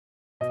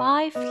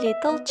Five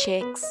Little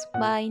Chicks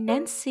by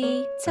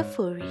Nancy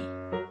Tafuri.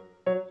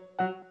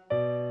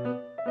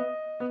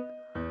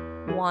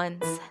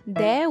 Once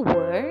there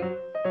were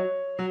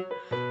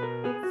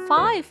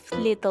 5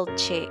 little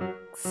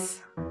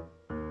chicks.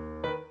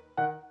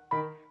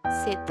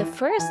 Said the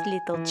first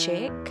little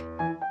chick,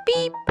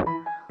 "Beep!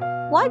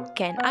 What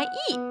can I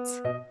eat?"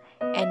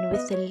 And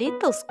with a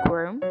little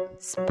squirm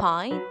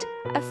spied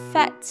a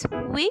fat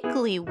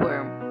wiggly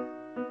worm.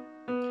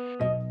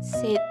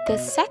 Said the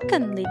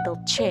second little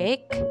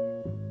chick,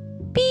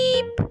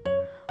 "Beep!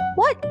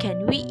 What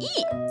can we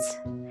eat?"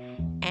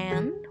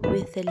 And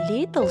with a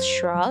little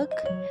shrug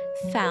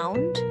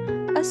found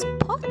a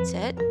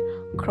spotted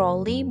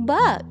crawly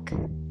bug.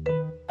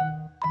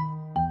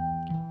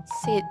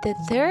 Said the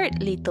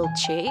third little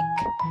chick,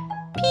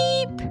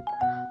 "Peep!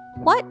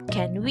 What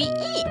can we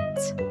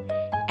eat?"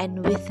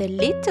 And with a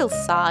little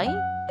sigh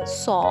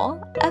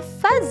saw a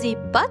fuzzy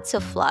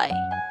butterfly.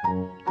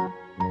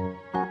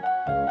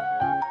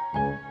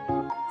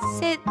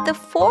 Said the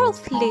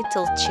fourth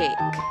little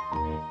chick,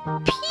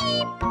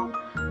 "Peep!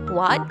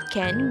 What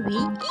can we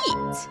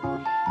eat?"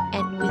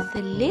 And with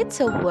a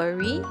little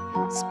worry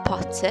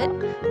spotted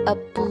a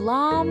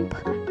plump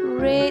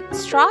red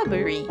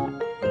strawberry.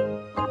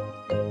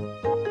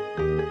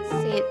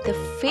 Said the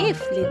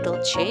fifth little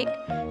chick,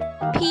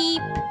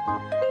 "Peep!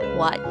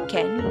 What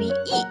can we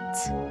eat?"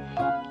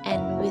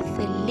 And with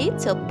a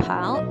little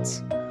pout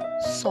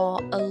saw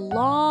a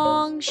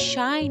long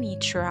shiny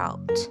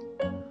trout.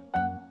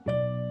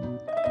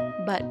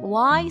 But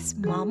wise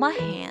Mama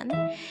Hen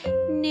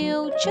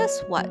knew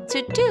just what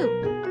to do.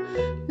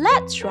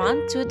 "Let's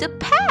run to the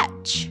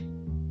patch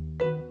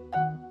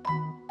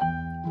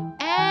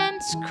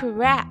and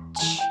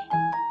scratch."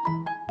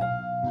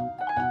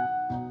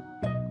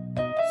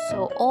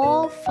 So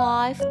all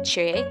 5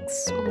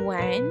 chicks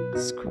went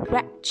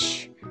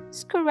scratch,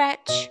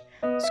 scratch,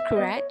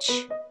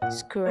 scratch,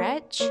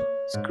 scratch,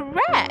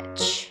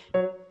 scratch,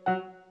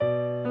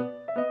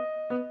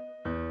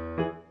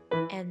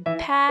 and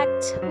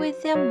packed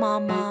with their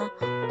mama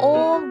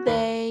all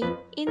day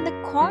in the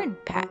corn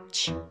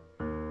patch.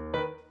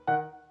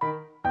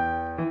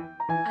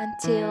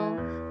 Until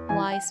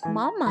wise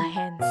Mama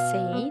Hen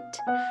said,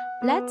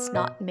 "Let's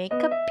not make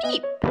a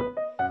peep.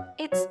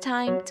 It's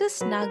time to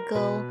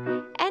snuggle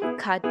and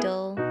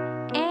cuddle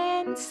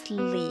and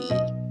sleep."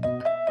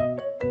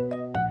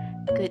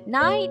 Good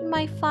night,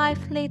 my 5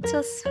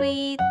 little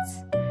sweets.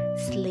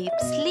 Sleep,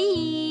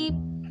 sleep.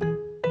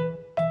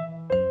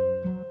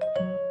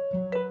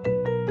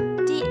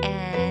 The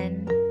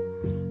end.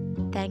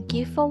 Thank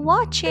you for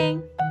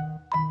watching.